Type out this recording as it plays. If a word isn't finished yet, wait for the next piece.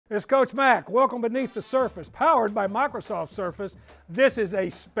It's Coach Mack. Welcome Beneath the Surface, powered by Microsoft Surface. This is a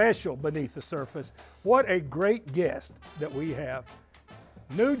special Beneath the Surface. What a great guest that we have.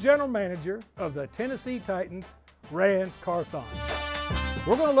 New general manager of the Tennessee Titans, Ran Carthon.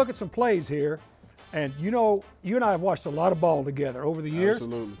 We're going to look at some plays here. And you know, you and I have watched a lot of ball together over the years.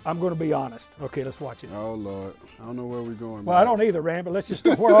 Absolutely. I'm going to be honest. Okay, let's watch it. Oh, Lord. I don't know where we're going. Well, I don't either, Ran, but let's just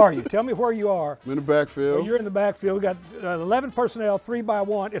start. Where are you? Tell me where you are. I'm in the backfield. Well, you're in the backfield. We got 11 personnel,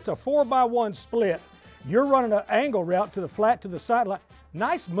 3-by-1. It's a 4-by-1 split. You're running an angle route to the flat to the sideline.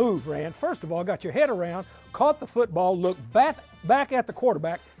 Nice move, Ran. First of all, got your head around, caught the football, looked back at the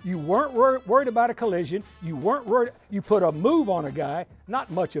quarterback. You weren't worried about a collision. You weren't worried. You put a move on a guy. Not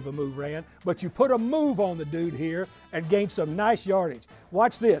much of a move, Ran, but you put a move on the dude here and gained some nice yardage.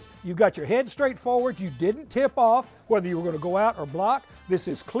 Watch this. You got your head straight forward. You didn't tip off whether you were going to go out or block. This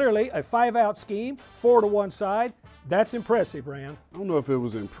is clearly a 5-out scheme, 4 to one side. That's impressive, Ran. I don't know if it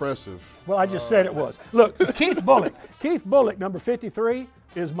was impressive. Well, I just said it was. Look, Keith Bullock, number 53,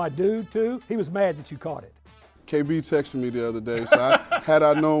 is my dude, too. He was mad that you caught it. KB texted me the other day, so had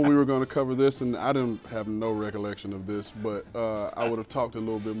I known we were going to cover this, and I didn't have no recollection of this, but I would have talked a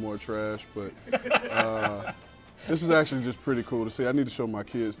little bit more trash, but this is actually just pretty cool to see. I need to show my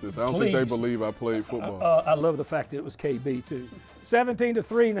kids this. I don't think they believe I played football. I love the fact that it was KB, too.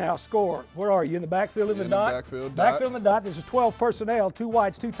 17-3 now, score. Where are you? In the backfield in the dot? Backfield in the dot. This is 12 personnel, 2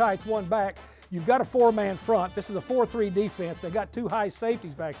 wides, 2 tights, 1 back. You've got a 4-man front. This is a 4-3 defense. They got 2 high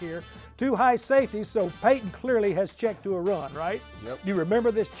safeties back here. 2 high safeties, so Peyton clearly has checked to a run, right? Yep. Do you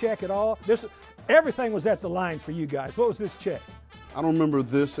remember this check at all? Everything was at the line for you guys. What was this check? I don't remember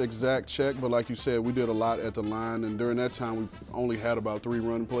this exact check, but like you said, we did a lot at the line, and during that time, we only had about 3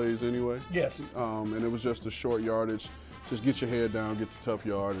 run plays anyway. Yes. And it was just a short yardage. Just get your head down, get the tough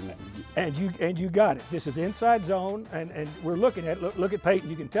yard. And you got it. This is inside zone, and we're looking at, look at Peyton.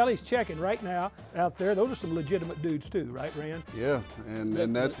 You can tell he's checking right now out there. Those are some legitimate dudes too, right, Ran? Yeah,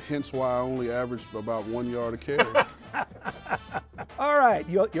 and that's hence why I only averaged about 1 yard a carry. All right,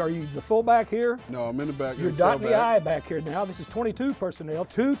 are you the fullback here? No, I'm in the back. You're dotting the I back here now. This is 22 personnel,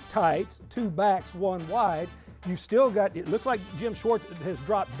 2 tights, 2 backs, 1 wide. You've still got, it looks like Jim Schwartz has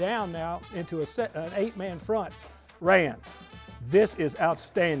dropped down now into an 8-man front. Ran, this is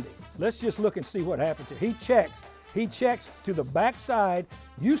outstanding. Let's just look and see what happens here. He checks to the backside.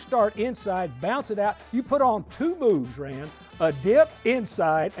 You start inside, bounce it out. You put on 2 moves, Ran. A dip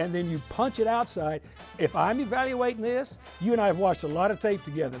inside, and then you punch it outside. If I'm evaluating this, you and I have watched a lot of tape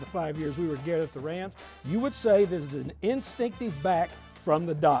together the 5 years we were together at the Rams. You would say this is an instinctive back from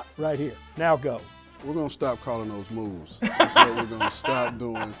the dot right here. Now go. We're going to stop calling those moves. That's what we're going to stop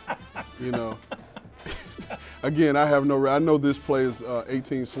doing, you know. Again, I know this play is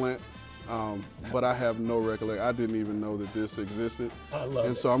 18 slant, but I have no recollection. I didn't even know that this existed. I love it.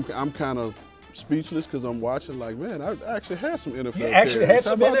 And so I'm kind of speechless because I'm watching like, man, I actually had some NFL You actually had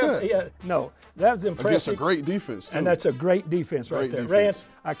some NFL? that? Yeah, no, that was impressive. Against a great defense, too. And that's a great defense right there. Defense. Ran,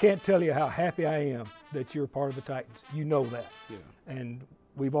 I can't tell you how happy I am that you're part of the Titans. You know that. Yeah. And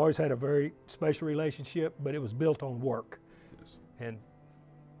we've always had a very special relationship, but it was built on work. Yes. And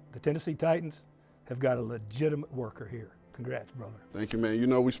the Tennessee Titans have got a legitimate worker here. Congrats, brother. Thank you, man. You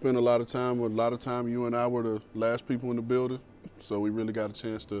know, we spent a lot of time, you and I were the last people in the building, so we really got a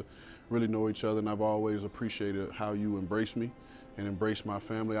chance to really know each other, and I've always appreciated how you embraced me and embraced my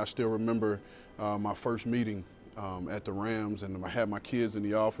family. I still remember my first meeting at the Rams, and I had my kids in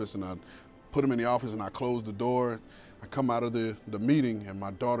the office, and I put them in the office, and I closed the door. I come out of the meeting, and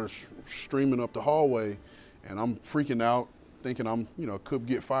my daughter's streaming up the hallway, and I'm freaking out, thinking I'm, could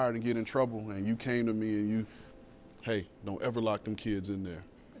get fired and get in trouble, and you came to me and hey, don't ever lock them kids in there.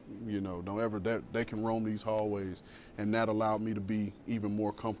 Don't ever, they can roam these hallways, and that allowed me to be even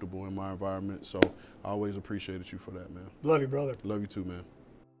more comfortable in my environment, so I always appreciated you for that, man. Love you, brother. Love you too, man.